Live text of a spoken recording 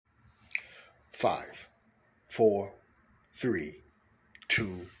5, 4, 3,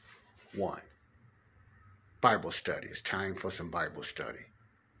 2, 1. Bible study. It's time for some Bible study.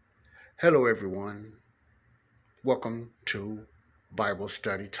 Hello, everyone. Welcome to Bible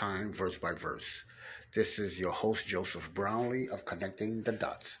study time, verse by verse. This is your host, Joseph Brownlee of Connecting the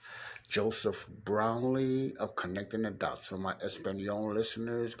Dots. Joseph Brownlee of Connecting the Dots. For my Espanol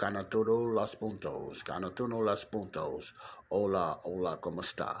listeners, Gana todo los puntos. Gana todo los puntos. Hola, hola, ¿cómo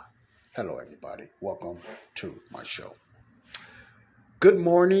está? Hello, everybody. Welcome to my show. Good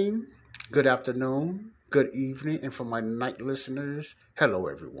morning, good afternoon, good evening, and for my night listeners, hello,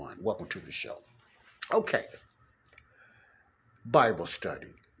 everyone. Welcome to the show. Okay. Bible study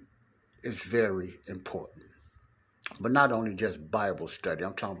is very important. But not only just Bible study,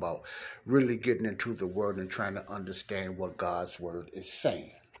 I'm talking about really getting into the Word and trying to understand what God's Word is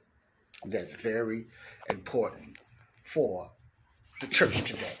saying. That's very important for the church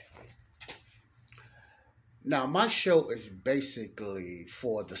today. Now, my show is basically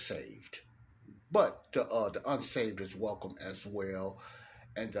for the saved, but the unsaved is welcome as well,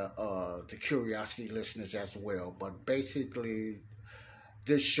 and the curiosity listeners as well. But basically,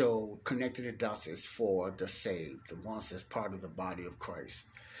 this show, Connecting the Dots, is for the saved, the ones that's part of the body of Christ,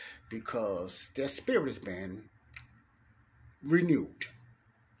 because their spirit has been renewed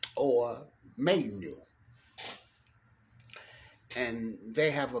or made new. And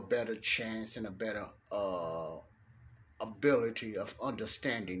they have a better chance and a better ability of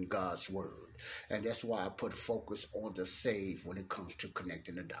understanding God's Word. And that's why I put focus on the saved when it comes to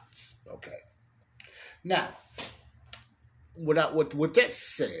connecting the dots. Okay. Now, with that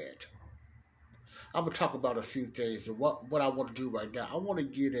said, I'm going to talk about a few things. What I want to do right now, I want to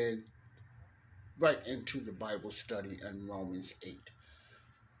get right into the Bible study in Romans 8.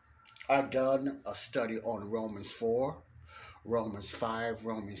 I've done a study on Romans 4, Romans 5,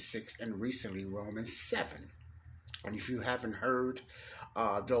 Romans 6, and recently Romans 7. And if you haven't heard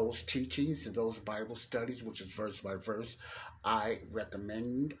those teachings and those Bible studies, which is verse by verse, I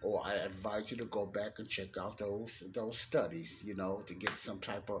recommend or I advise you to go back and check out those studies, to get some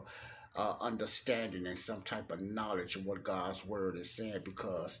type of understanding and some type of knowledge of what God's Word is saying.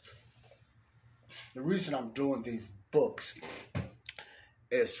 Because the reason I'm doing these books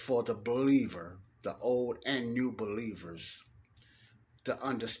is for the believer, the old and new believers, to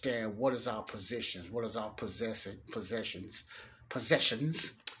understand what is our positions, what is our possessions,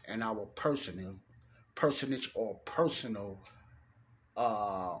 and our personage or personal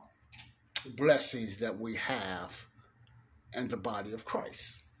blessings that we have in the body of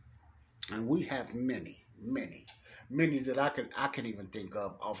Christ. And we have many that I can even think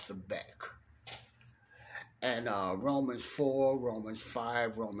of off the back. And Romans 4, Romans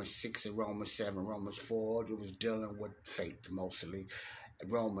 5, Romans 6, and Romans 7. Romans 4, it was dealing with faith mostly.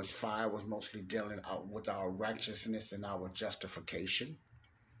 Romans 5 was mostly dealing with our righteousness and our justification.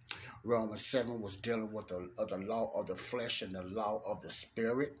 Romans 7 was dealing with the law of the flesh and the law of the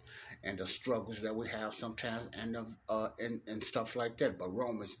spirit and the struggles that we have sometimes and stuff like that. But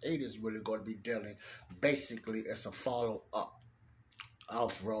Romans 8 is really going to be dealing, basically, as a follow-up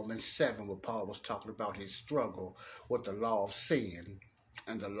of Romans 7, where Paul was talking about his struggle with the law of sin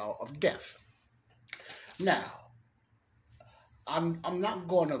and the law of death. Now, I'm not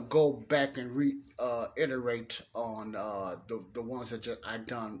going to go back and reiterate on the ones that I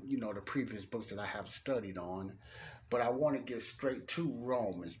done, the previous books that I have studied on, but I want to get straight to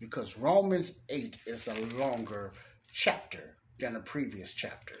Romans, because Romans 8 is a longer chapter than the previous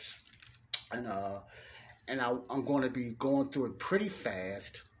chapters, and I'm going to be going through it pretty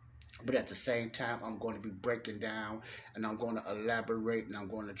fast, but at the same time, I'm going to be breaking down, and I'm going to elaborate, and I'm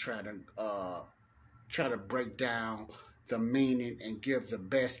going to try to break down the meaning and give the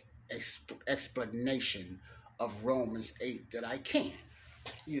best explanation of Romans 8 that I can,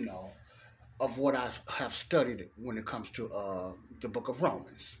 of what I have studied when it comes to the book of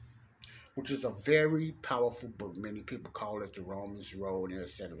Romans, which is a very powerful book. Many people call it the Romans Road, and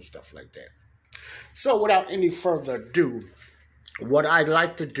etc., stuff like that. So without any further ado, what I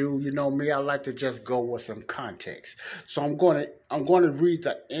like to do, me, I like to just go with some context. So I'm going to read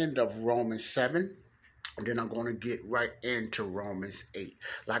the end of Romans 7, and then I'm going to get right into Romans 8.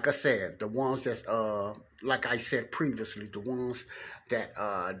 Like I said, the ones that's like I said previously, the ones that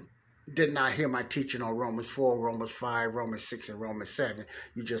did not hear my teaching on Romans 4, Romans 5, Romans 6, and Romans 7,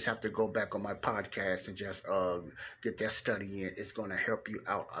 you just have to go back on my podcast and just get that study in. It's going to help you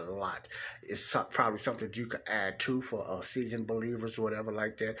out a lot. It's probably something you can add to for seasoned believers or whatever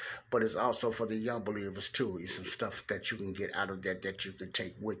like that, but it's also for the young believers too. It's some stuff that you can get out of that you can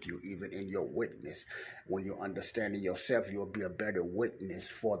take with you, even in your witness. When you're understanding yourself, you'll be a better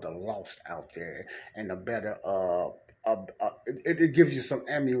witness for the lost out there, and a better it gives you some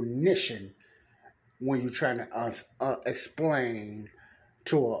ammunition when you're trying to explain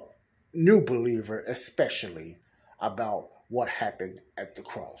to a new believer, especially about what happened at the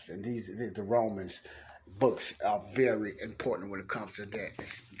cross. And the Romans books are very important when it comes to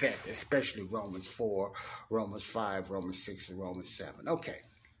that, especially Romans 4, Romans 5, Romans 6, and Romans 7. Okay.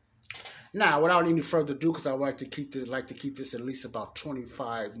 Now, without any further ado, because I like to keep this at least about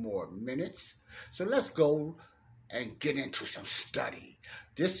 25 more minutes. So let's go and get into some study.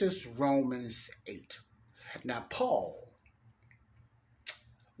 This is Romans 8. Now, Paul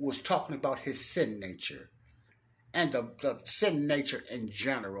was talking about his sin nature and the sin nature in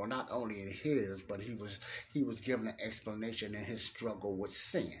general, not only in his, but he was given an explanation in his struggle with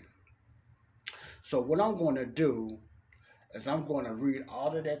sin. So what I'm going to do is I'm going to read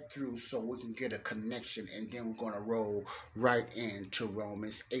all of that through so we can get a connection, and then we're going to roll right into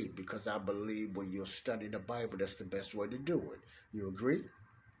Romans 8, because I believe when you study the Bible, that's the best way to do it. You agree?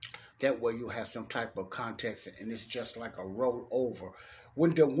 That way you have some type of context, and it's just like a roll over.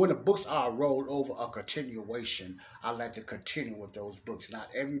 When the books are rolled over, a continuation, I like to continue with those books. Not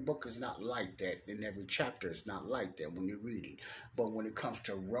every book is not like that, and every chapter is not like that when you're reading. But when it comes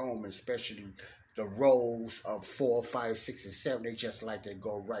to Rome, especially the rows of 4, 5, 6, and 7, they just like to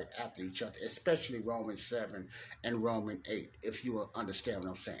go right after each other, especially Romans 7 and Romans 8, if you understand what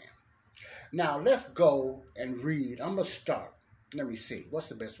I'm saying. Now, let's go and read. I'm going to start. Let me see. What's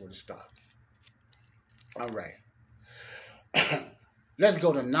the best way to start? All right. Let's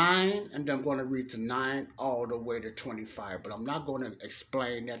go to 9, and then I'm going to read to 9 all the way to 25. But I'm not going to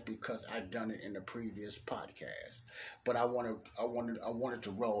explain that because I've done it in the previous podcast. But I wanted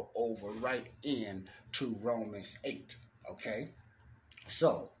to roll over right in to Romans 8. Okay?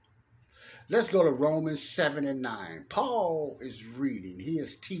 So, let's go to Romans 7 and 9. Paul is reading. He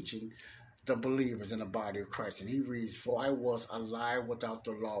is teaching the believers in the body of Christ. And he reads, "For I was alive without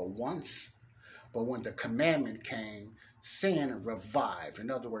the law once, but when the commandment came, sin revived." In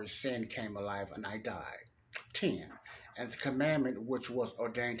other words, sin came alive and I died. 10. "And the commandment which was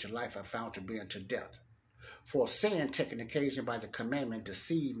ordained to life I found to be unto death. For sin, taking occasion by the commandment,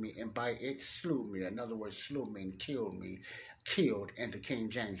 deceived me, and by it slew me." In other words, slew me and killed me. Killed in the King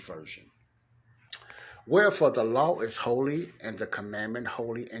James Version. "Wherefore the law is holy, and the commandment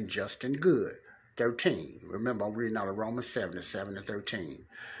holy and just and good." 13. Remember, I'm reading out of Romans 7, 7 and 13.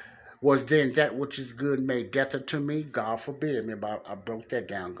 "Was then that which is good made death unto me? God forbid." Remember, I broke that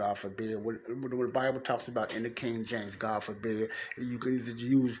down. God forbid. When the Bible talks about in the King James, God forbid, you can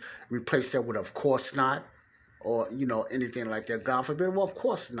either replace that with "of course not," or, anything like that. God forbid. Well, of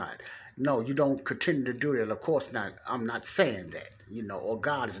course not. No, you don't continue to do that. Of course not. I'm not saying that, or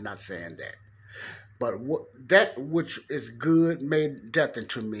God is not saying that. "But that which is good made death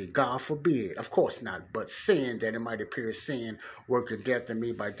unto me. God forbid." Of course not. "But sin, that it might appear sin, worketh death in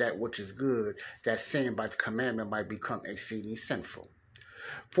me by that which is good, that sin by the commandment might become exceeding sinful."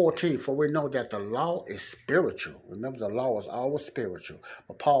 14. "For we know that the law is spiritual." Remember, the law is always spiritual.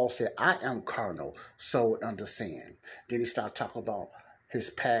 But Paul said, "I am carnal, sold under sin." Then he started talking about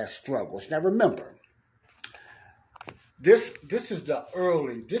his past struggles. Now remember, this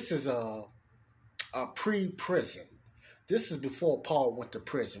is a pre-prison. This is before Paul went to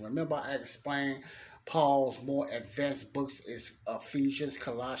prison. Remember, I explained Paul's more advanced books is Ephesians,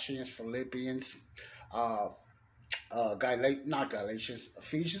 Colossians, Philippians,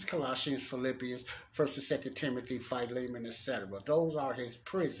 Ephesians, Colossians, Philippians, 1st and 2nd Timothy, Philemon, etc. Those are his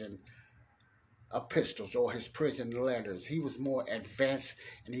prison epistles or his prison letters. He was more advanced,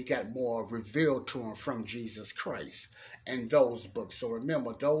 and he got more revealed to him from Jesus Christ in those books. So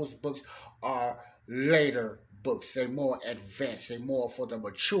remember, those books are later books. They're more advanced. They're more for the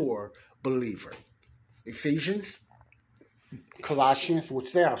mature believer. Ephesians, Colossians,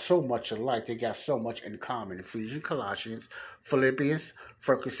 which they are so much alike. They got so much in common. Ephesians, Colossians, Philippians,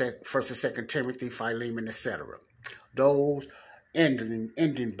 1st and 2nd Timothy, Philemon, etc. Those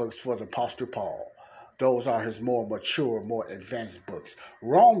ending books for the Apostle Paul. Those are his more mature, more advanced books.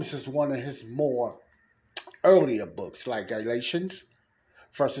 Romans is one of his more earlier books, like Galatians,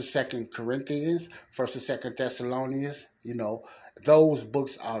 1st and 2nd Corinthians, 1st and 2nd Thessalonians. Those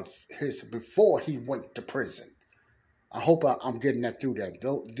books are his before he went to prison. I hope I'm getting that through that.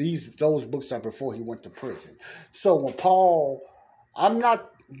 Those books are before he went to prison. So when Paul, I'm not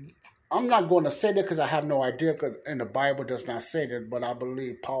I'm not going to say that because I have no idea, because in the Bible does not say that, but I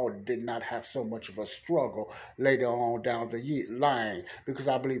believe Paul did not have so much of a struggle later on down the line, because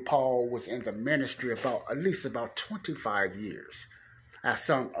I believe Paul was in the ministry about at least about 25 years. As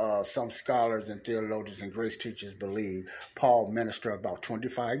some scholars and theologians and grace teachers believe, Paul ministered about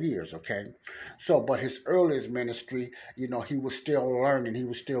 25 years, okay? So, but his earliest ministry, he was still learning. He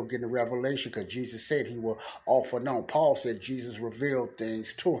was still getting revelation, because Jesus said he will offer known. Paul said Jesus revealed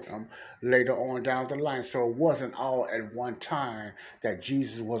things to him later on down the line. So it wasn't all at one time that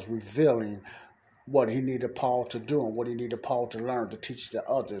Jesus was revealing what he needed Paul to do and what he needed Paul to learn to teach the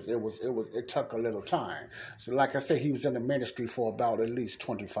others. It took a little time. So like I said, he was in the ministry for about at least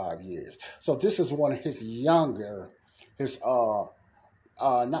 25 years. So this is one of his younger, his not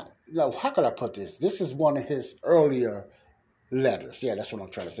no, how could I put this? This is one of his earlier letters. Yeah, that's what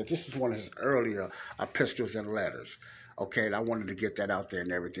I'm trying to say. This is one of his earlier epistles and letters. Okay, and I wanted to get that out there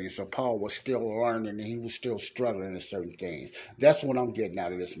and everything. So Paul was still learning and he was still struggling in certain things. That's what I'm getting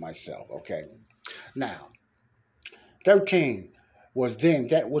out of this myself. Okay. Now, 13 was then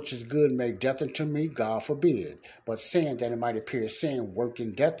that which is good made death unto me, God forbid. But sin, that it might appear sin, worked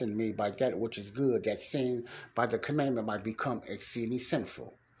in death in me by that which is good, that sin by the commandment might become exceeding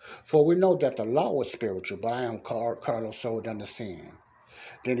sinful. For we know that the law is spiritual, but I am carnal, sold under sin.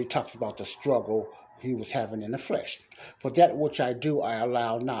 Then he talks about the struggle he was having in the flesh. For that which I do, I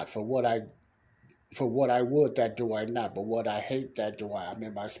allow not. For what I would, that do I not. But what I hate, that do I. I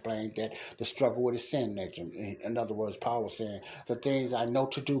remember I explained that the struggle with the sin nature. In other words, Paul was saying, the things I know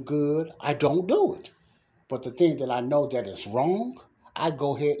to do good, I don't do it. But the thing that I know that is wrong, I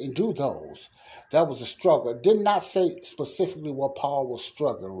go ahead and do those. That was a struggle. It did not say specifically what Paul was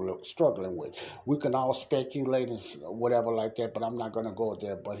struggling with. We can all speculate and whatever like that, but I'm not going to go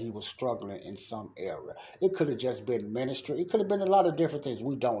there. But he was struggling in some area. It could have just been ministry. It could have been a lot of different things.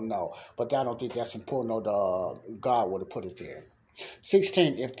 We don't know. But I don't think that's important, or God would have put it there.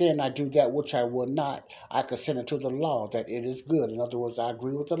 16, if then I do that which I will not, I consent unto the law that it is good. In other words, I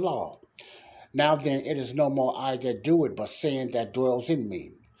agree with the law. Now then, it is no more I that do it, but sin that dwells in me.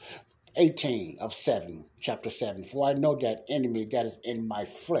 18 of 7, chapter 7. For I know that enemy that is in my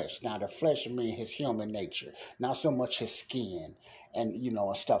flesh. Now, the flesh means his human nature. Not so much his skin and,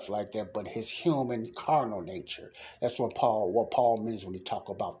 and stuff like that, but his human carnal nature. That's what Paul means when he talk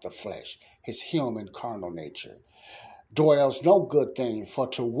about the flesh. His human carnal nature. Dwells no good thing, for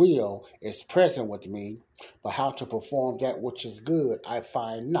to will is present with me, but how to perform that which is good I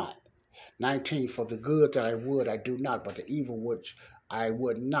find not. 19, for the good that I would, I do not, but the evil which I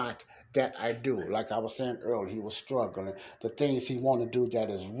would not, that I do. Like I was saying earlier, he was struggling. The things he want to do that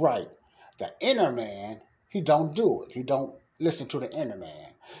is right. The inner man, he don't do it. He don't listen to the inner man.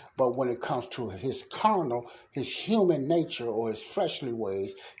 But when it comes to his carnal, his human nature or his fleshly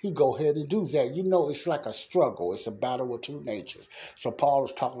ways, he go ahead and do that. It's like a struggle. It's a battle with two natures. So Paul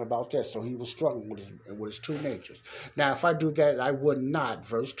was talking about that. So he was struggling with his two natures. Now, if I do that, I would not.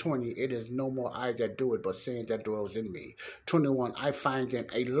 Verse 20, it is no more I that do it, but sin that dwells in me. 21, I find then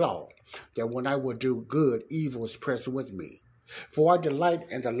a law, that when I would do good, evil is present with me. For I delight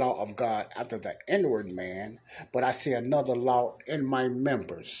in the law of God after the inward man, but I see another law in my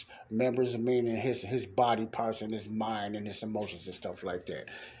members. Members meaning his body parts and his mind and his emotions and stuff like that.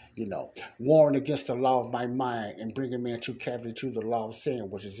 Warring against the law of my mind and bringing me into captivity to the law of sin,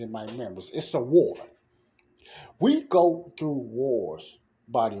 which is in my members. It's a war. We go through wars,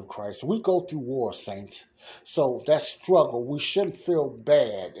 body of Christ. We go through war, saints. So that struggle, we shouldn't feel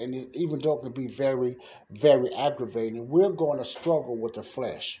bad. And even though it can be very, very aggravating, we're going to struggle with the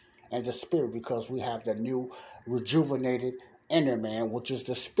flesh and the spirit, because we have the new rejuvenated inner man, which is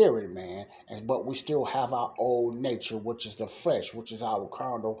the spirit man, but we still have our old nature, which is the flesh, which is our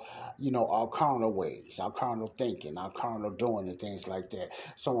carnal, our carnal ways, our carnal thinking, our carnal doing and things like that.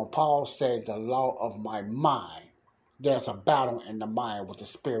 So when Paul said the law of my mind, there's a battle in the mind with the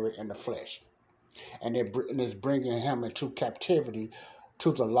spirit and the flesh. And it's bringing him into captivity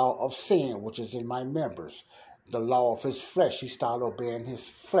to the law of sin, which is in my members. The law of his flesh. He started obeying his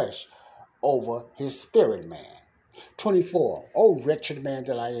flesh over his spirit man. 24, O wretched man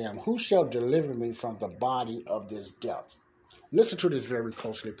that I am, who shall deliver me from the body of this death? Listen to this very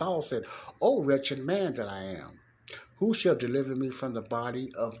closely. Paul said, O wretched man that I am, who shall deliver me from the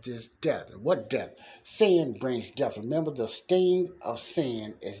body of this death? What death? Sin brings death. Remember, the sting of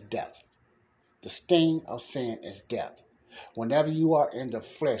sin is death. The sting of sin is death. Whenever you are in the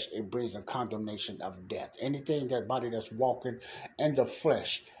flesh, it brings a condemnation of death. Anything, that body that's walking in the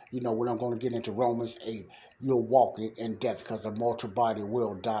flesh, We're not going to get into Romans 8. You'll walk in death because the mortal body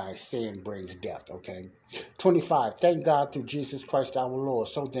will die. Sin brings death, okay? 25, thank God through Jesus Christ our Lord.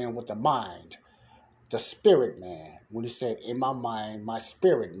 So then with the mind, the spirit man, when he said, in my mind, my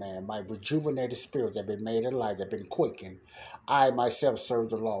spirit man, my rejuvenated spirit that been made alive, that been quickened, I myself serve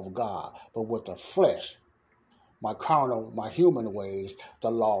the law of God. But with the flesh, my carnal, my human ways, the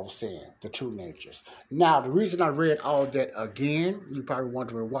law of sin, the two natures. Now, the reason I read all that again, you're probably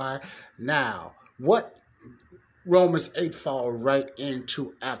wondering why. Now, what Romans 8 fall right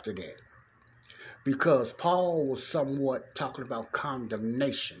into after that? Because Paul was somewhat talking about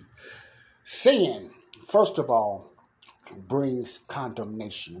condemnation. Sin, first of all, brings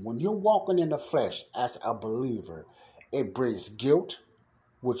condemnation. When you're walking in the flesh as a believer, it brings guilt,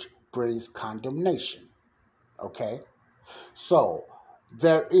 which brings condemnation. Okay? So,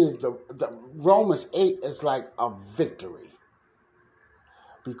 there is the Romans 8 is like a victory.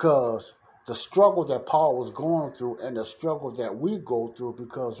 Because the struggle that Paul was going through and the struggle that we go through,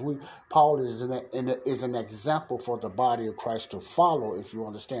 because Paul is an example for the body of Christ to follow, if you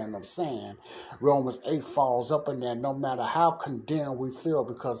understand what I'm saying. Romans 8 falls up in there no matter how condemned we feel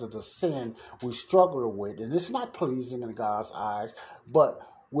because of the sin we struggle with. And it's not pleasing in God's eyes, but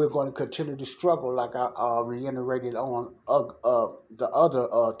we're going to continue to struggle, like I reiterated on the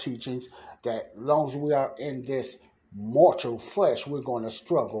other teachings, that as long as we are in this mortal flesh, we're going to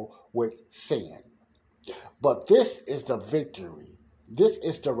struggle with sin. But this is the victory. This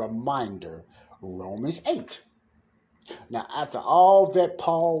is the reminder, Romans 8. Now, after all that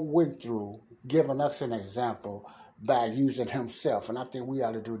Paul went through, giving us an example by using himself, and I think we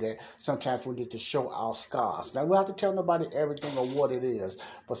ought to do that. Sometimes we need to show our scars. Now, we don't have to tell nobody everything or what it is,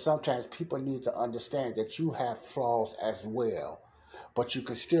 but sometimes people need to understand that you have flaws as well. But you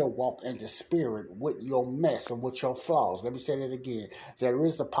can still walk in the spirit with your mess and with your flaws. Let me say that again. There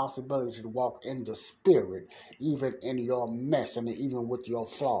is a possibility to walk in the spirit, even in your mess and even with your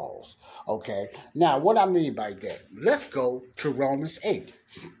flaws. Okay? Now, what I mean by that, let's go to Romans 8.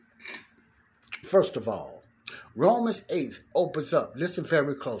 First of all, Romans 8 opens up. Listen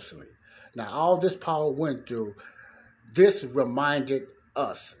very closely. Now, all this Paul went through, this reminded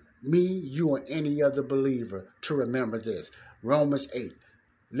us, me, you, and any other believer, to remember this. Romans 8.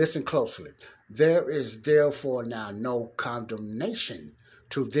 Listen closely. There is therefore now no condemnation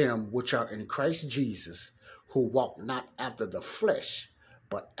to them which are in Christ Jesus, who walk not after the flesh,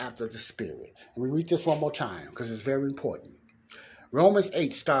 but after the Spirit. Let me read this one more time, because it's very important. Romans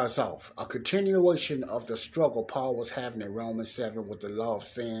 8 starts off a continuation of the struggle Paul was having in Romans 7 with the law of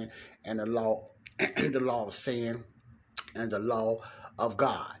sin and the law of sin and the law of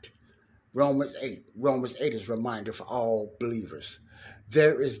God. Romans 8 is a reminder for all believers.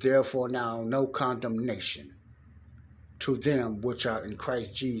 There is therefore now no condemnation to them which are in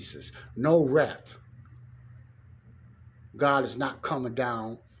Christ Jesus. No wrath. God is not coming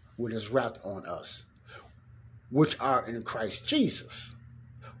down with his wrath on us, which are in Christ Jesus,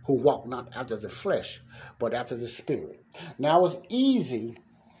 who walk not after the flesh, but after the Spirit. Now, it's easy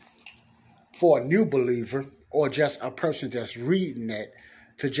for a new believer or just a person that's reading that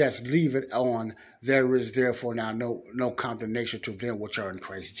to just leave it on, there is therefore now no condemnation to them which are in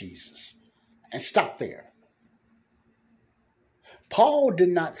Christ Jesus. And stop there. Paul did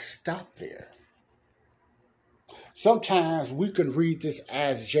not stop there. Sometimes we can read this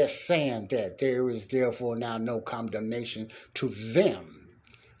as just saying that there is therefore now no condemnation to them.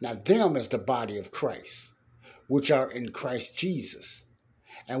 Now, them is the body of Christ, which are in Christ Jesus.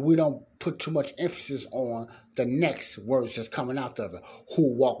 And we don't put too much emphasis on the next words that's coming out of it.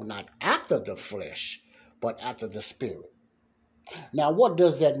 Who walk not after the flesh, but after the Spirit. Now, what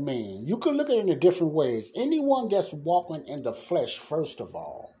does that mean? You can look at it in different ways. Anyone that's walking in the flesh, first of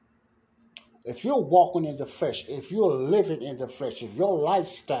all, if you're walking in the flesh, if you're living in the flesh, if your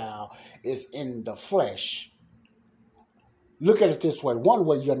lifestyle is in the flesh, look at it this way. One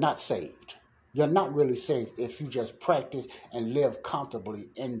way, you're not saved. You're not really saved if you just practice and live comfortably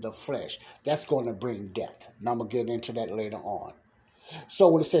in the flesh. That's going to bring death. And I'm going to get into that later on. So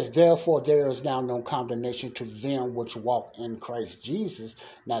when it says, therefore, there is now no condemnation to them which walk in Christ Jesus.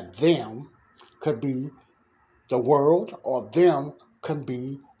 Now, them could be the world, or them can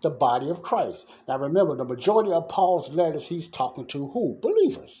be the body of Christ. Now, remember, the majority of Paul's letters, he's talking to who?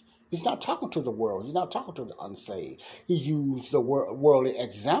 Believers. He's not talking to the world. He's not talking to the unsaved. He used the worldly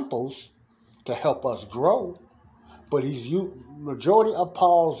examples to help us grow. But majority of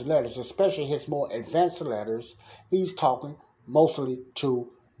Paul's letters, especially his more advanced letters, he's talking mostly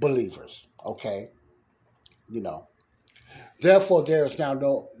to believers. Okay? Therefore, there is now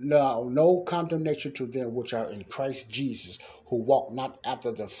no condemnation to them which are in Christ Jesus, who walk not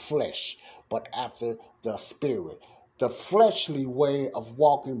after the flesh, but after the Spirit. The fleshly way of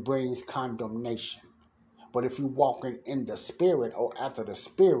walking brings condemnation. But if you're walking in the Spirit or after the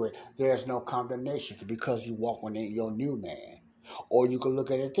Spirit, there's no condemnation because you're walking in your new man. Or you can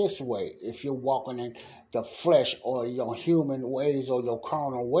look at it this way. If you're walking in the flesh or your human ways or your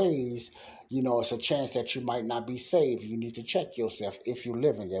carnal ways, it's a chance that you might not be saved. You need to check yourself if you're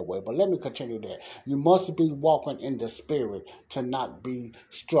living that way. But let me continue that. You must be walking in the Spirit to not be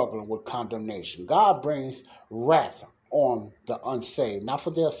struggling with condemnation. God brings wrath on the unsaved, not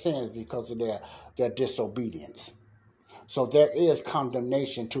for their sins, because of their disobedience. So there is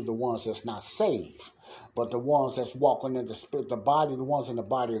condemnation to the ones that's not saved. But the ones that's walking in the Spirit, the ones in the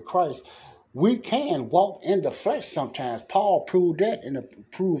body of Christ, we can walk in the flesh sometimes. Paul proved that in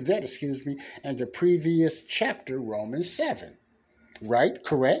the previous chapter, Romans 7. Right?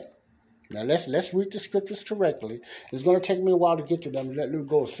 Correct? Now let's read the scriptures correctly. It's going to take me a while to get to them. Let me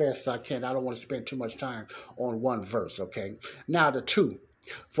go as fast as I can. I don't want to spend too much time on one verse, okay? Now the 2.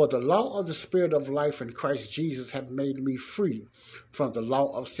 For the law of the Spirit of life in Christ Jesus hath made me free from the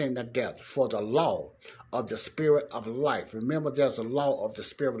law of sin and death. For the law of the Spirit of life. Remember, there's a law of the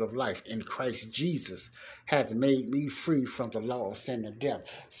Spirit of life in Christ Jesus hath made me free from the law of sin and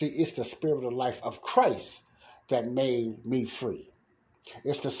death. See, it's the Spirit of life of Christ that made me free.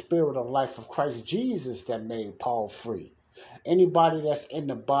 It's the Spirit of life of Christ Jesus that made Paul free. Anybody that's in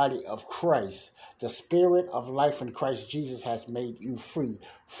the body of Christ, the Spirit of life in Christ Jesus has made you free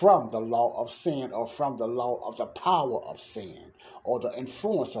from the law of sin, or from the law of the power of sin, or the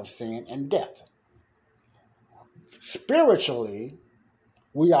influence of sin and death. Spiritually,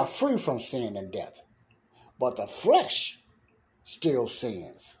 we are free from sin and death, but the flesh still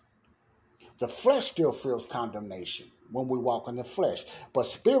sins. The flesh still feels condemnation when we walk in the flesh. But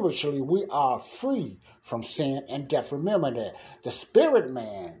spiritually, we are free from sin and death. Remember that. The spirit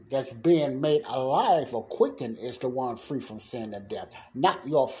man that's being made alive or quickened is the one free from sin and death, not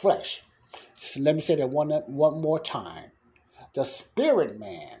your flesh. So let me say that one more time. The spirit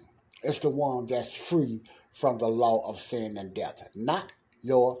man is the one that's free from the law of sin and death, not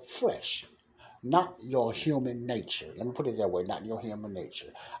your flesh. Not your human nature. Let me put it that way, not your human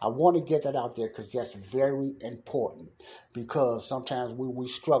nature. I want to get that out there because that's very important. Because sometimes we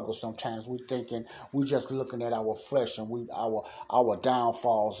struggle. Sometimes we thinking we just looking at our flesh and our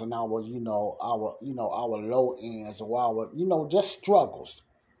downfalls and our low ends, or our just struggles.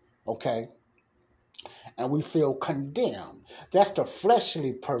 Okay? And we feel condemned. That's the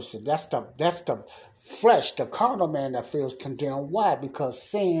fleshly person. That's the flesh, the carnal man that feels condemned. Why? Because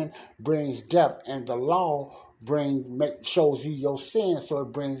sin brings death, and the law shows you your sin, so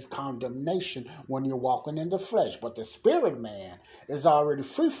it brings condemnation when you're walking in the flesh. But the spirit man is already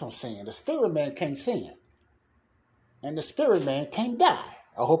free from sin. The spirit man can't sin, and the spirit man can't die.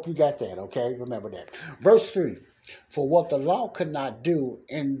 I hope you got that, okay? Remember that. Verse 3. For what the law could not do,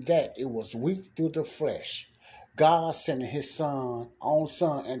 in that it was weak through the flesh, God sending his own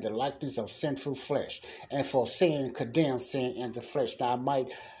son in the likeness of sinful flesh, and for sin condemned sin in the flesh. Now I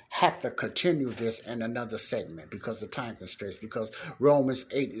might have to continue this in another segment because of time constraints, because Romans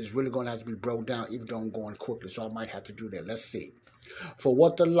 8 is really going to have to be broke down, even though I'm going quickly, so I might have to do that. Let's see. For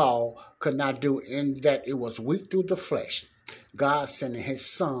what the law could not do, in that it was weak through the flesh, God sending his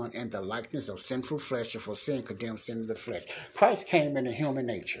son in the likeness of sinful flesh, and for sin condemned sin in the flesh. Christ came in a human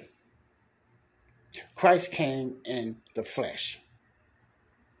nature. Christ came in the flesh.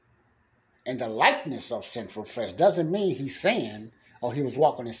 In the likeness of sinful flesh. Doesn't mean he sinned or he was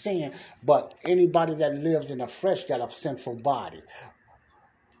walking in sin, but anybody that lives in the flesh got a sinful body.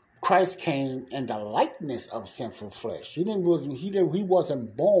 Christ came in the likeness of sinful flesh. He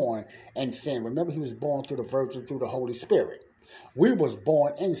wasn't born in sin. Remember, he was born through the Virgin, through the Holy Spirit. We was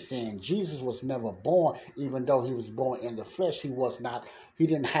born in sin. Jesus was never born, even though he was born in the flesh. He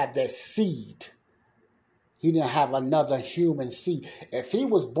didn't have that seed. He didn't have another human seed. If he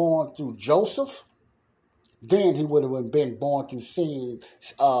was born through Joseph, then he would have been born through sin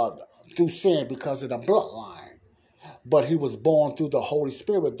because of the bloodline. But he was born through the Holy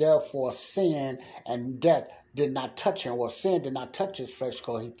Spirit. Therefore, sin and death did not touch him. Well, sin did not touch his flesh.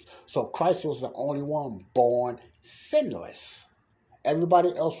 So Christ was the only one born sinless. Everybody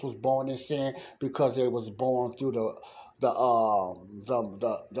else was born in sin because they was born through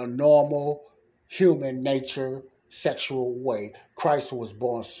the normal human nature sexual way. Christ was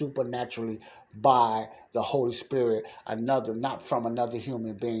born supernaturally by the Holy Spirit, not from another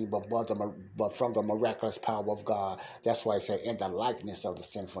human being, but from the miraculous power of God. That's why I say in the likeness of the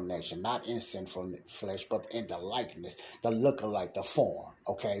sinful nature, not in sinful flesh, but in the likeness, the look-alike, the form,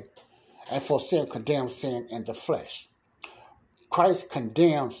 okay? And for sin, condemns sin in the flesh. Christ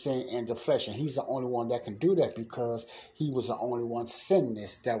condemned sin in the flesh, and he's the only one that can do that because he was the only one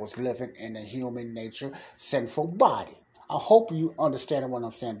sinless that was living in a human nature, sinful body. I hope you understand what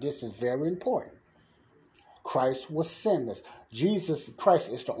I'm saying. This is very important. Christ was sinless. Jesus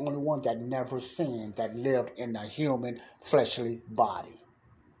Christ is the only one that never sinned, that lived in a human fleshly body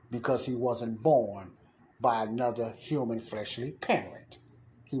because he wasn't born by another human fleshly parent.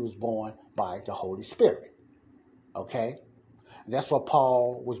 He was born by the Holy Spirit. Okay? That's what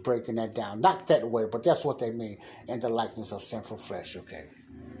Paul was breaking that down. Not that way, but that's what they mean in the likeness of sinful flesh, okay?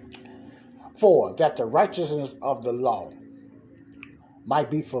 4, that the righteousness of the law might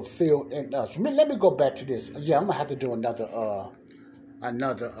be fulfilled in us. Let me go back to this. Yeah, I'm going to have to do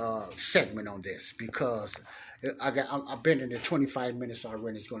another segment on this because I've been in the 25 minutes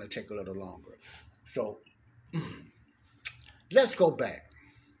already. It's going to take a little longer. So, let's go back.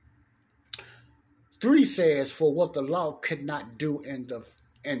 3 says, for what the law could not do in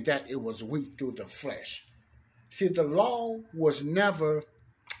that it was weak through the flesh. See, the law was never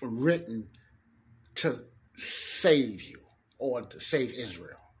written to save you or to save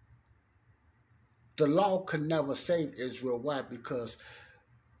Israel. The law could never save Israel. Why? Because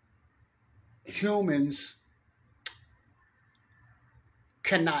humans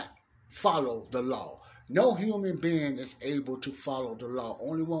cannot follow the law. No human being is able to follow the law.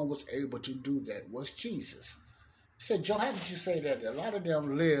 Only one was able to do that was Jesus. I said, Joe, how did you say that? A lot of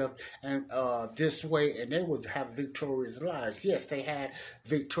them lived this way and they would have victorious lives. Yes, they had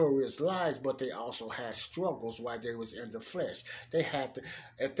victorious lives, but they also had struggles while they was in the flesh.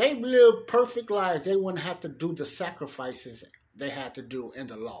 If they lived perfect lives, they wouldn't have to do the sacrifices they had to do in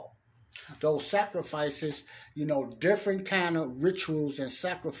the law. Those sacrifices, different kind of rituals and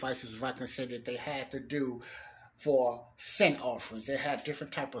sacrifices, if I can say, that they had to do for sin offerings. They had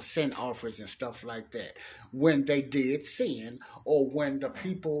different type of sin offerings and stuff like that when they did sin, or when the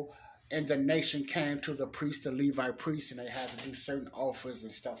people in the nation came to the priest, the Levite priest, and they had to do certain offerings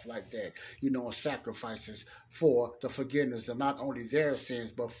and stuff like that, sacrifices for the forgiveness of not only their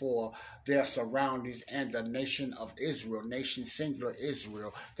sins, but for their surroundings and the nation of Israel, nation singular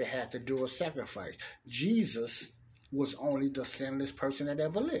Israel. They had to do a sacrifice. Jesus was only the sinless person that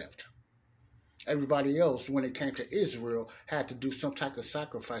ever lived. Everybody else, when it came to Israel, had to do some type of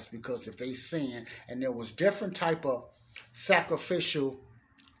sacrifice, because if they sinned, and there was different type of sacrificial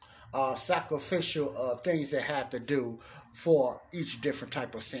things they had to do for each different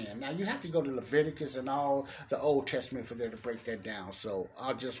type of sin. Now, you have to go to Leviticus and all the Old Testament for them to break that down. So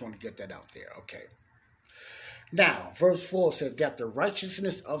I just want to get that out there. Okay. Now, verse 4 said that the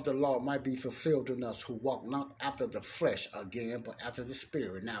righteousness of the law might be fulfilled in us who walk not after the flesh again, but after the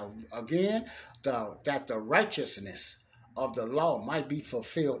Spirit. Now, again, that the righteousness of the law might be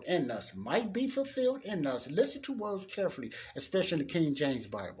fulfilled in us. Might be fulfilled in us. Listen to words carefully, especially in the King James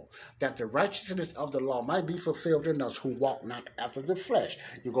Bible. That the righteousness of the law might be fulfilled in us who walk not after the flesh.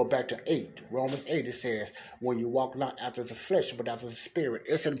 You go back to 8. Romans 8, it says, when you walk not after the flesh, but after the Spirit.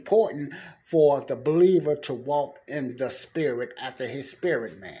 It's important for the believer to walk in the Spirit after his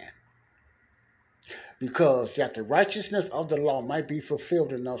spirit man. Because that the righteousness of the law might be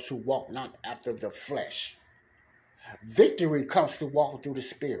fulfilled in us who walk not after the flesh. Victory comes through walking through the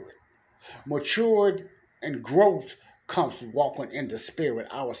Spirit. Matured and growth comes from walking in the Spirit,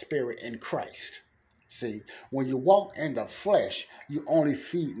 our spirit in Christ. See, when you walk in the flesh, you only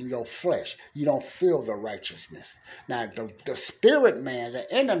feed in your flesh. You don't feel the righteousness. Now, the spirit man, the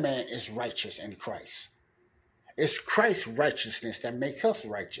inner man, is righteous in Christ. It's Christ's righteousness that makes us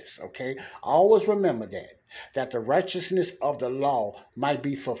righteous, okay? Always remember that the righteousness of the law might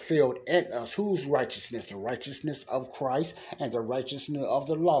be fulfilled in us. Whose righteousness? The righteousness of Christ and the righteousness of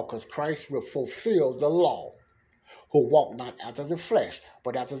the law, because Christ will fulfill the law, who walk not after the flesh,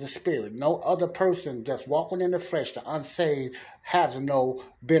 but after the Spirit. No other person that's walking in the flesh, the unsaved, has no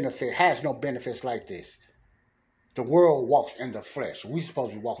benefits like this. The world walks in the flesh. We're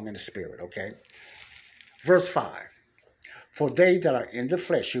supposed to be walking in the Spirit, okay? Verse 5, for they that are in the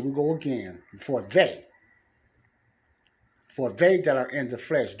flesh, here we go again, for they that are in the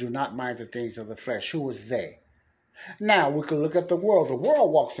flesh do not mind the things of the flesh. Who is they? Now, we can look at the world. The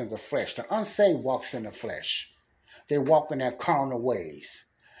world walks in the flesh. The unsaved walks in the flesh. They walk in their carnal ways.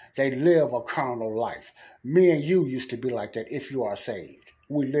 They live a carnal life. Me and you used to be like that if you are saved.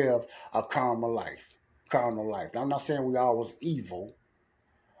 We live a carnal life. carnal life. Now, I'm not saying we always evil,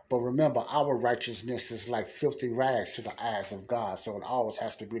 but remember, our righteousness is like filthy rags to the eyes of God. So it always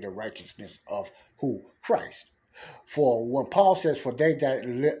has to be the righteousness of who? Christ. For when Paul says, for they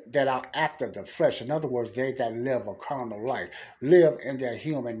that are after the flesh, in other words, they that live a carnal life, live in their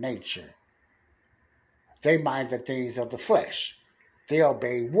human nature. They mind the things of the flesh. They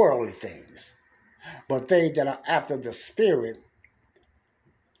obey worldly things. But they that are after the Spirit,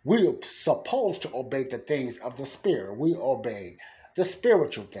 we're supposed to obey the things of the Spirit. We obey the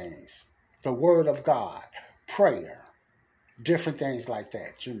spiritual things, the Word of God, prayer, different things like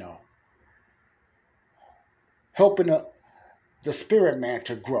that, Helping the spirit man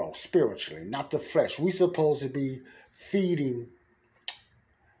to grow spiritually, not the flesh. We're supposed to be feeding,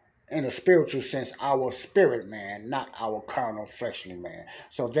 in a spiritual sense, our spirit man, not our carnal fleshly man.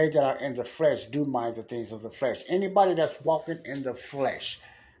 So they that are in the flesh do mind the things of the flesh. Anybody that's walking in the flesh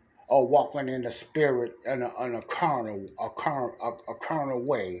or walking in the spirit in a carnal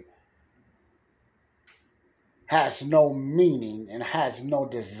way has no meaning and has no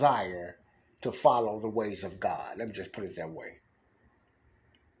desire to follow the ways of God. Let me just put it that way.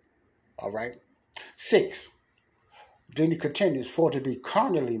 All right? 6. Then he continues, for to be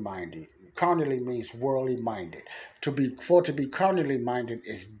carnally minded. Carnally means worldly minded. For to be carnally minded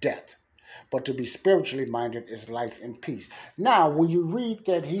is death. But to be spiritually minded is life and peace. Now, when you read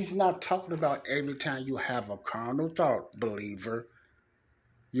that, he's not talking about every time you have a carnal thought, believer,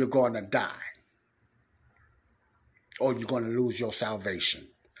 you're going to die. Or you're going to lose your salvation.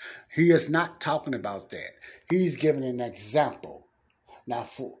 He is not talking about that. He's giving an example. Now,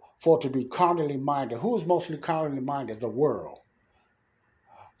 for to be carnally minded, who's mostly carnally minded? The world.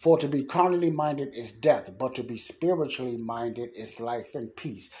 For to be carnally minded is death, but to be spiritually minded is life and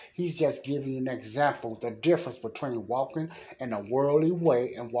peace. He's just giving you an example, the difference between walking in a worldly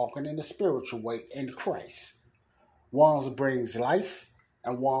way and walking in a spiritual way in Christ. One brings life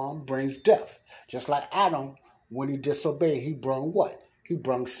and one brings death. Just like Adam, when he disobeyed, he brought what? He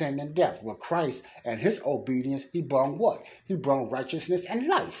brought sin and death. With Christ and his obedience, he brought what? He brought righteousness and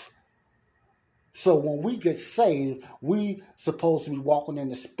life. So when we get saved, we supposed to be walking in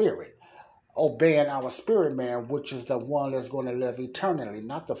the spirit, obeying our spirit man, which is the one that's going to live eternally,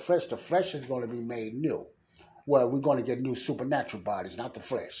 not the flesh. The flesh is going to be made new. Well, we're going to get new supernatural bodies, not the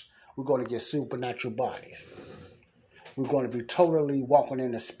flesh. We're going to get supernatural bodies. We're going to be totally walking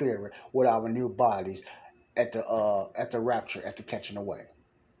in the spirit with our new bodies at the rapture, at the catching away.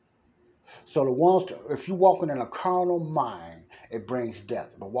 So if you're walking in a carnal mind, it brings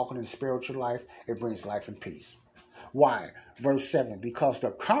death. But walking in spiritual life, it brings life and peace. Why? Verse 7, because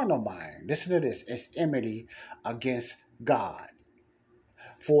the carnal mind, listen to this, is enmity against God.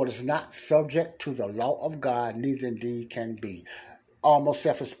 For it is not subject to the law of God, neither indeed can be. Almost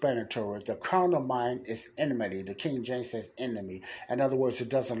self-explanatory. The carnal mind is enmity. The King James says enemy. In other words, it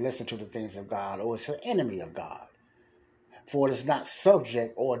doesn't listen to the things of God, or it's an enemy of God. For it is not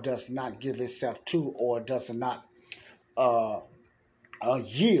subject, or does not give itself to, or does not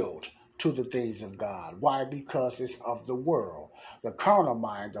yield to the things of God. Why? Because it's of the world. The carnal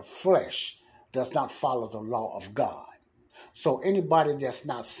mind, the flesh, does not follow the law of God. So anybody that's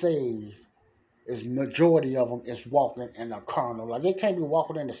not saved, majority of them is walking in a carnal life. They can't be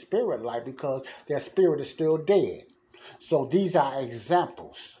walking in the spirit life because their spirit is still dead. So these are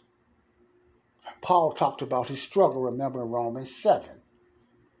examples. Paul talked about his struggle, remember, in Romans 7.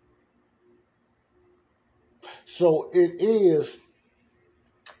 So it is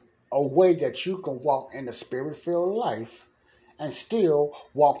a way that you can walk in the spirit-filled life and still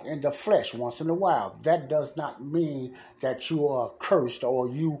walk in the flesh once in a while. That does not mean that you are cursed or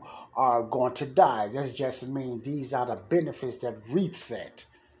you are going to die. That just means these are the benefits that reaps that,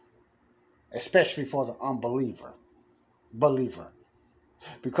 especially for the believer.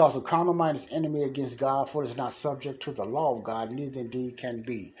 Because the carnal mind is enemy against God, for it is not subject to the law of God, neither indeed can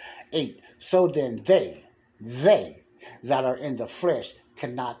be. 8. So then they that are in the flesh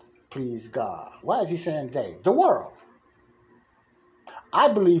cannot please God. Why is he saying they? The world. I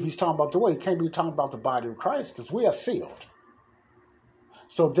believe he's talking about the world. He can't be talking about the body of Christ because we are sealed.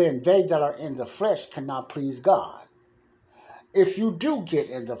 So then they that are in the flesh cannot please God. If you do get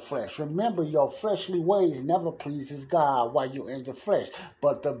in the flesh, remember your fleshly ways never pleases God while you're in the flesh.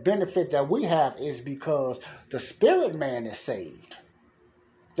 But the benefit that we have is because the spirit man is saved.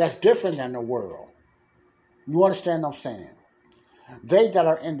 That's different than the world. You understand what I'm saying? They that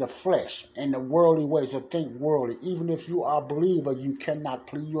are in the flesh, in the worldly ways, or think worldly, even if you are a believer, you're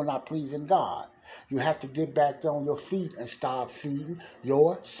not pleasing God. You have to get back on your feet and start feeding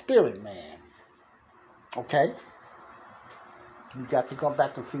your spirit man. Okay? You got to go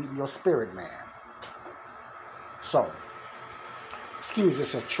back and feed your spirit man. So, excuse,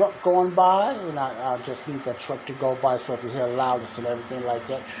 there's a truck going by, and I just need that truck to go by, so if you hear loudness and everything like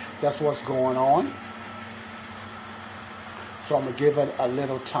that, that's what's going on. So I'm going to give it a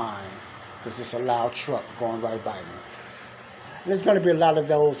little time, because it's a loud truck going right by me. There's going to be a lot of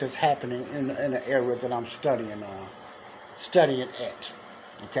those that's happening in the area that I'm studying at.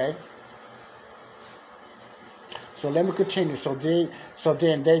 Okay? So let me continue. So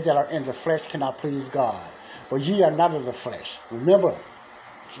then they that are in the flesh cannot please God. But ye are not of the flesh. Remember,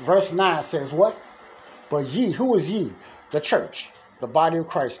 verse 9 says what? But ye, who is ye? The church, the body of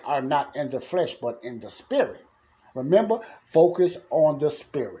Christ, are not in the flesh, but in the spirit. Remember, focus on the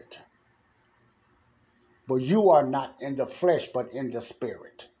spirit. But you are not in the flesh, but in the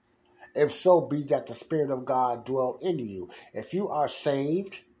spirit. If so be that the Spirit of God dwell in you. If you are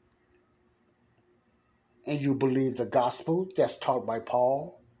saved and you believe the gospel that's taught by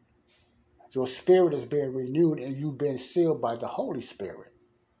Paul, your spirit is being renewed and you've been sealed by the Holy Spirit.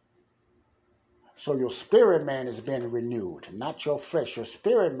 So your spirit man is being renewed, not your flesh. Your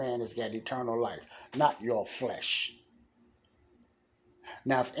spirit man has got eternal life, not your flesh.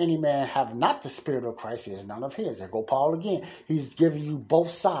 Now, if any man have not the Spirit of Christ, he is none of his. There go Paul again. He's giving you both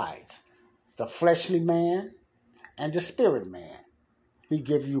sides, the fleshly man and the spirit man. He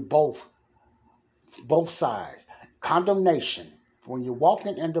gives you both sides. Condemnation, when you're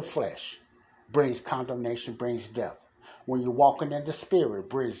walking in the flesh, brings condemnation, brings death. When you're walking in the spirit,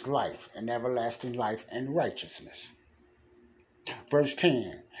 brings life and everlasting life and righteousness. Verse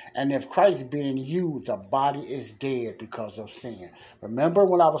 10, and if Christ be in you, the body is dead because of sin. Remember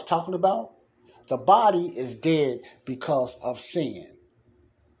what I was talking about? The body is dead because of sin.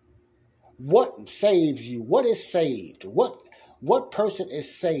 What saves you? What is saved? What person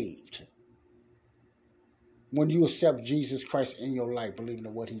is saved? When you accept Jesus Christ in your life, believing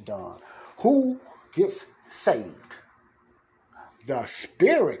in what he done. Who gets saved? The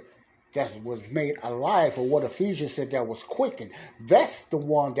spirit that was made alive, or what Ephesians said that was quickened. That's the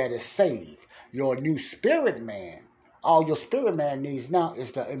one that is saved. Your new spirit man. All your spirit man needs now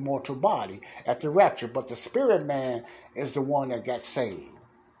is the immortal body at the rapture. But the spirit man is the one that got saved.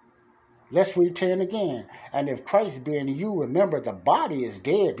 Let's read 10 again. And if Christ be in you, remember the body is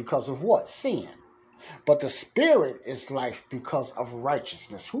dead because of what? Sin. But the spirit is life because of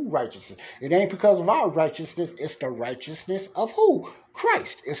righteousness. Who righteousness? It ain't because of our righteousness. It's the righteousness of who?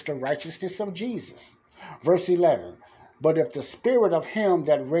 Christ. It's the righteousness of Jesus. Verse 11. But if the spirit of him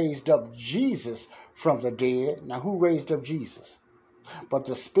that raised up Jesus from the dead. Now who raised up Jesus? But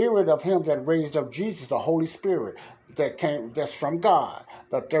the spirit of him that raised up Jesus, the Holy Spirit, that's from God.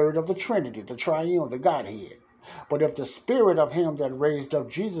 The third of the Trinity, the triune, the Godhead. But if the spirit of him that raised up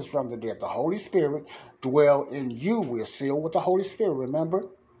Jesus from the dead, the Holy Spirit, dwell in you, we're sealed with the Holy Spirit, remember?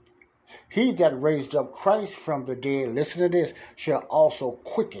 He that raised up Christ from the dead, listen to this, shall also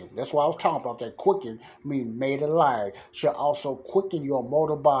quicken. That's why I was talking about that. Quicken means made alive. Shall also quicken your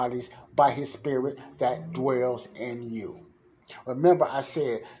mortal bodies by his spirit that dwells in you. Remember, I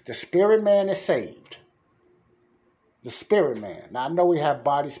said the spirit man is saved. The spirit man. Now, I know we have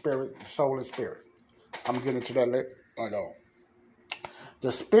body, spirit, soul, and spirit. I'm getting to that later.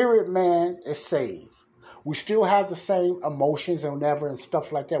 The spirit man is saved. We still have the same emotions and whatever and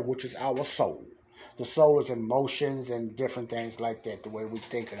stuff like that, which is our soul. The soul is emotions and different things like that, the way we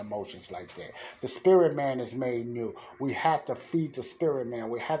think and emotions like that. The spirit man is made new. We have to feed the spirit man.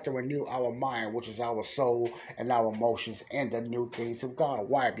 We have to renew our mind, which is our soul and our emotions and the new things of God.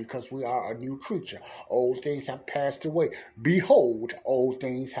 Why? Because we are a new creature. Old things have passed away. Behold, old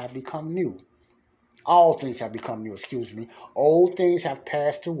things have become new. All things have become new, Old things have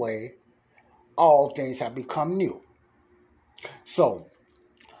passed away. All things have become new. So,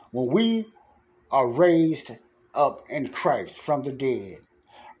 when we are raised up in Christ from the dead,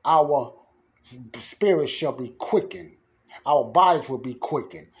 our spirit shall be quickened. Our bodies will be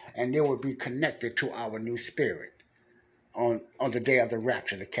quickened, and they will be connected to our new spirit on the day of the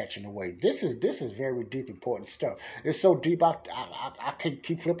rapture, the catching away. This is very deep, important stuff. It's so deep, I can't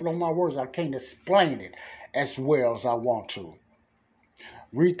keep flipping on my words. I can't explain it as well as I want to.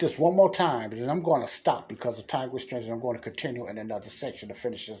 Read this one more time, and then I'm going to stop because of time constraints, and I'm going to continue in another section to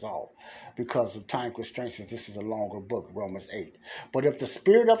finish this off. Because of time constraints, this is a longer book, Romans 8. But if the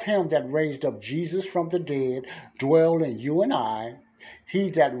spirit of him that raised up Jesus from the dead dwell in you and I,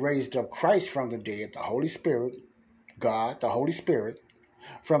 he that raised up Christ from the dead, the Holy Spirit, God, the Holy Spirit,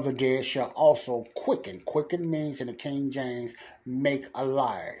 from the dead shall also quicken. Quicken means in the King James, make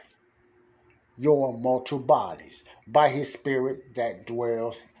alive your mortal bodies by his spirit that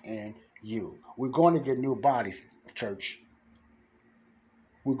dwells in you. We're going to get new bodies, church.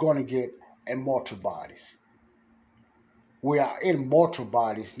 We're going to get immortal bodies. We are in mortal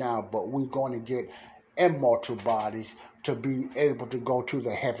bodies now, but we're going to get immortal bodies to be able to go to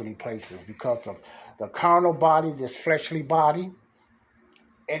the heavenly places, because of the carnal body, this fleshly body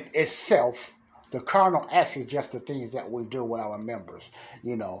in itself. The carnal acts is just the things that we do with our members,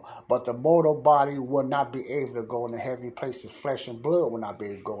 But the mortal body will not be able to go in the heavenly places. Flesh and blood will not be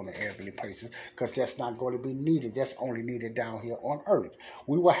able to go in the heavenly places, because that's not going to be needed. That's only needed down here on earth.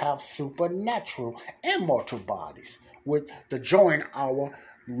 We will have supernatural, immortal bodies, with the join our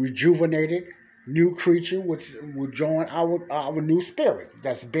rejuvenated new creature, which will join our new spirit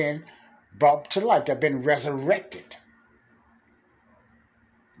that's been brought to life, that's been resurrected.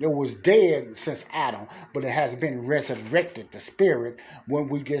 It was dead since Adam, but it has been resurrected. The spirit, when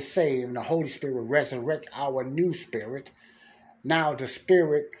we get saved, and the Holy Spirit will resurrect our new spirit. Now the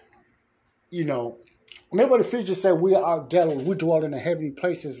spirit, remember the future said we dwell in the heavenly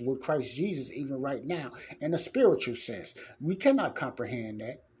places with Christ Jesus, even right now, in a spiritual sense. We cannot comprehend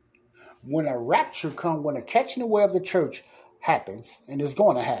that. When a rapture comes, when a catching away of the church happens, and it's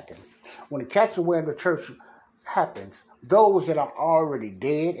going to happen, when the catching away of the church happens, those that are already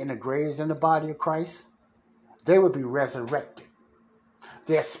dead in the graves in the body of Christ, they will be resurrected.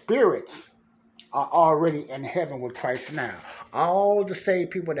 Their spirits are already in heaven with Christ now. All the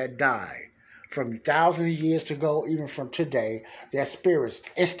saved people that died from thousands of years ago, even from today, their spirits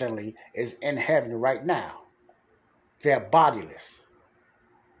instantly is in heaven right now. They're bodiless.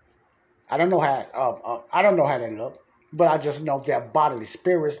 I don't know how they look, but I just know their bodily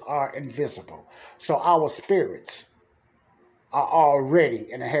spirits are invisible. So our spirits are already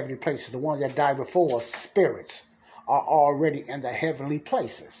in the heavenly places. The ones that died before us, spirits, are already in the heavenly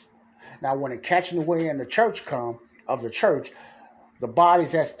places. Now, when the catching away in the church of the church, the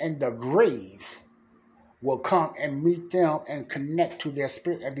bodies that's in the grave will come and meet them and connect to their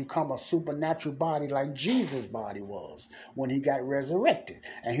spirit and become a supernatural body like Jesus' body was when he got resurrected.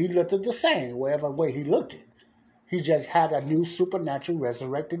 And he looked at the same, whatever way he looked it. He just had a new supernatural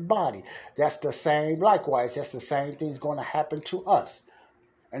resurrected body. That's the same, likewise, that's the same thing's going to happen to us.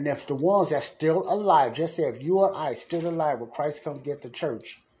 And if the ones that's still alive, just say if you and I still alive when Christ comes to get the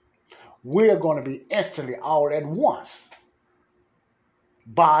church, we're going to be instantly all at once.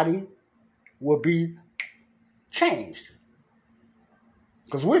 Body will be changed.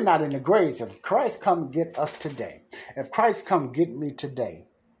 Because we're not in the graves. If Christ come and get us today, if Christ come get me today,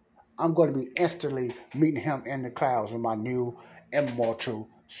 I'm going to be instantly meeting him in the clouds in my new immortal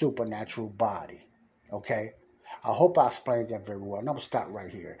supernatural body. Okay? I hope I explained that very well. And I'm going to stop right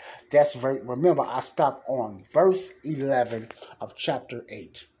here. Remember, I stopped on verse 11 of chapter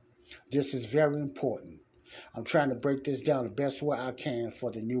 8. This is very important. I'm trying to break this down the best way I can for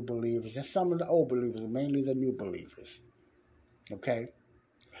the new believers and some of the old believers, mainly the new believers. Okay?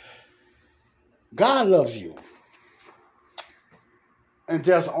 God loves you. And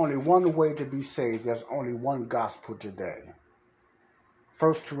there's only one way to be saved. There's only one gospel today.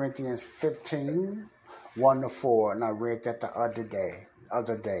 1 Corinthians 15, 1-4. And I read that the other day,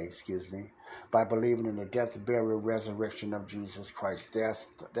 by believing in the death, burial, resurrection of Jesus Christ.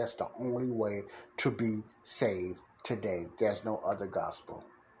 That's the only way to be saved today. There's no other gospel.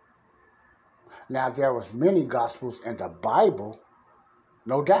 Now, there was many gospels in the Bible,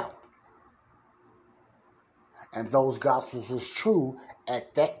 no doubt. And those gospels was true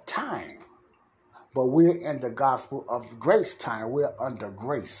at that time. But we're in the gospel of grace time. We're under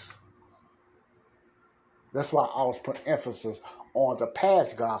grace. That's why I always put emphasis on the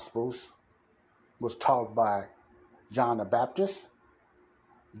past gospels was taught by John the Baptist,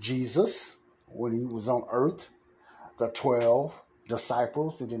 Jesus, when he was on earth, the 12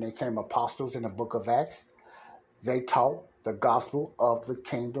 disciples, and then they came apostles in the book of Acts. They taught the gospel of the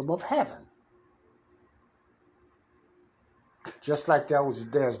kingdom of heaven. Just like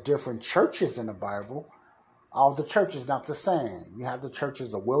there's different churches in the Bible, all the churches not the same. You have the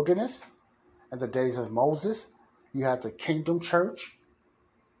churches of wilderness in the days of Moses. You have the kingdom church,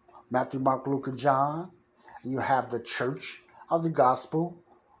 Matthew, Mark, Luke, and John. You have the church of the gospel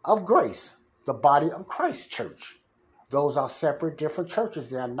of grace, the body of Christ church. Those are separate, different churches.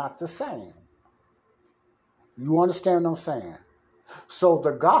 They are not the same. You understand what I'm saying? So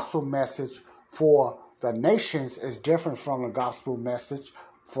the gospel message for the nations is different from the gospel message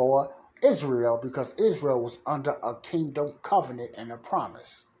for Israel, because Israel was under a kingdom covenant and a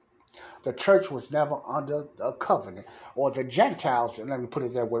promise. The church was never under a covenant, or the Gentiles, let me put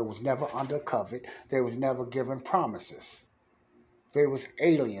it that way, was never under covenant. They was never given promises. They was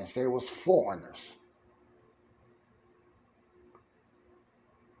aliens. They was foreigners.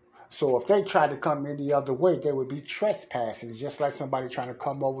 So if they tried to come any other way, they would be trespassing, just like somebody trying to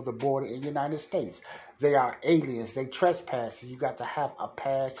come over the border in the United States. They are aliens. They trespass. You got to have a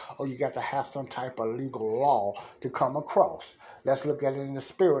pass, or you got to have some type of legal law to come across. Let's look at it in the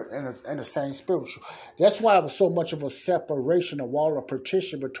spirit, in the same spiritual. That's why it was so much of a separation, a wall of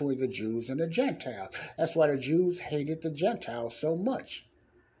partition between the Jews and the Gentiles. That's why the Jews hated the Gentiles so much,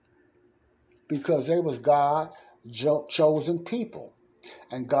 because they was God's chosen people.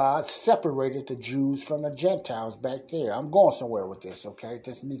 And God separated the Jews from the Gentiles back there. I'm going somewhere with this, okay?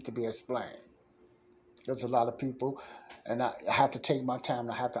 This needs to be explained. There's a lot of people, and I have to take my time,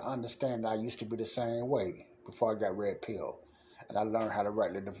 and I have to understand that I used to be the same way before I got red pill. And I learned how to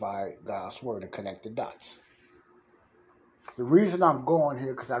rightly divide God's word and connect the dots. The reason I'm going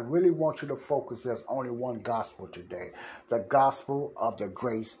here, because I really want you to focus, there's only one gospel today. The gospel of the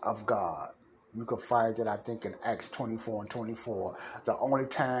grace of God. You can find it, I think, in Acts 24 and 24. The only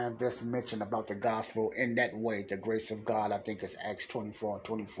time that's mentioned about the gospel in that way, the grace of God, I think is Acts 24 and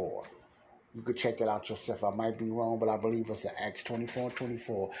 24. You could check that out yourself. I might be wrong, but I believe it's in Acts 24 and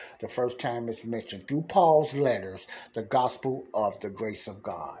 24. The first time it's mentioned through Paul's letters, the gospel of the grace of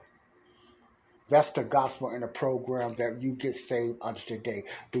God. That's the gospel in the program that you get saved under today,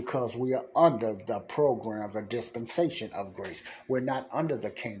 because we are under the program, the dispensation of grace. We're not under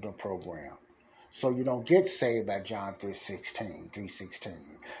the kingdom program. So you don't get saved by John 3:16.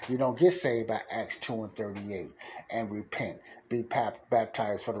 You don't get saved by Acts 2 and 38 and repent. Be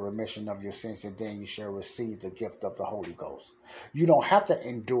baptized for the remission of your sins, and then you shall receive the gift of the Holy Ghost. You don't have to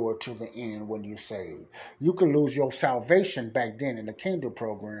endure to the end when you're saved. You can lose your salvation back then in the kingdom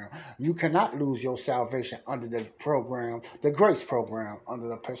program. You cannot lose your salvation under the program, the grace program, under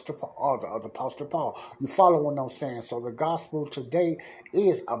the Apostle Paul. You follow what I'm saying? So the gospel today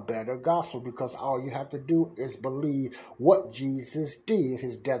is a better gospel, because all you have to do is believe what Jesus did,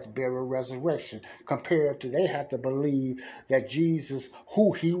 his death, burial, resurrection, compared to they have to believe that Jesus,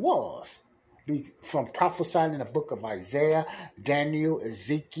 who he was. From prophesying in the book of Isaiah, Daniel,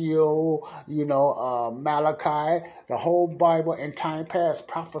 Ezekiel, Malachi, the whole Bible in time past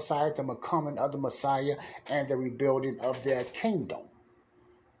prophesied the coming of the Messiah and the rebuilding of their kingdom.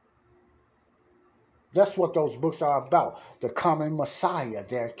 That's what those books are about. The coming Messiah,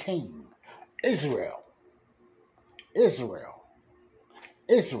 their king. Israel.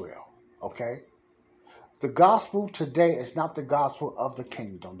 Okay? The gospel today is not the gospel of the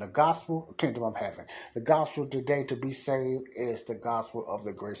kingdom. Kingdom of heaven. The gospel today to be saved is the gospel of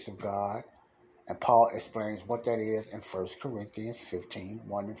the grace of God. And Paul explains what that is in 1 Corinthians 15,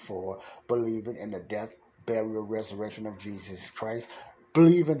 1 and 4. Believing in the death, burial, resurrection of Jesus Christ.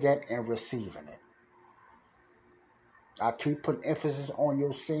 Believing that and receiving it. I keep putting emphasis on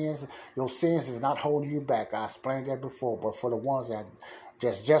your sins. Your sins is not holding you back. I explained that before. But for the ones that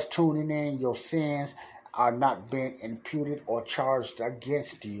just tuning in, your sins are not being imputed or charged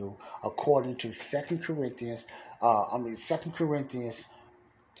against you, according to 2 Corinthians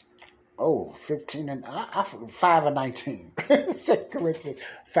 15 and 5 and 19. 2 Corinthians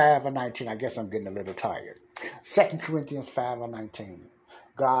 5 and 19. I guess I'm getting a little tired. 2 Corinthians 5 and 19.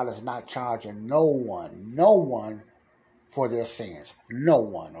 God is not charging no one for their sins. No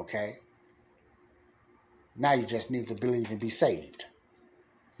one, okay? Now you just need to believe and be saved.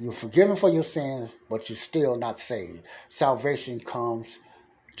 You're forgiven for your sins, but you're still not saved. Salvation comes,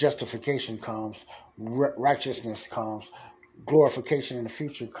 justification comes, righteousness comes, glorification in the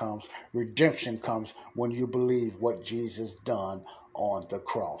future comes, redemption comes when you believe what Jesus done on the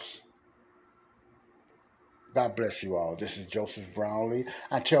cross. God bless you all. This is Joseph Brownlee.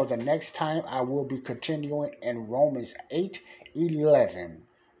 Until the next time, I will be continuing in Romans 8:11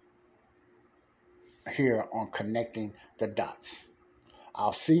 here on Connecting the Dots.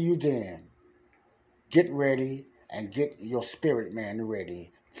 I'll see you then. Get ready and get your spirit man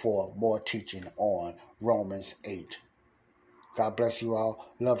ready for more teaching on Romans 8. God bless you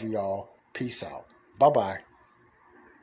all. Love you all. Peace out. Bye-bye.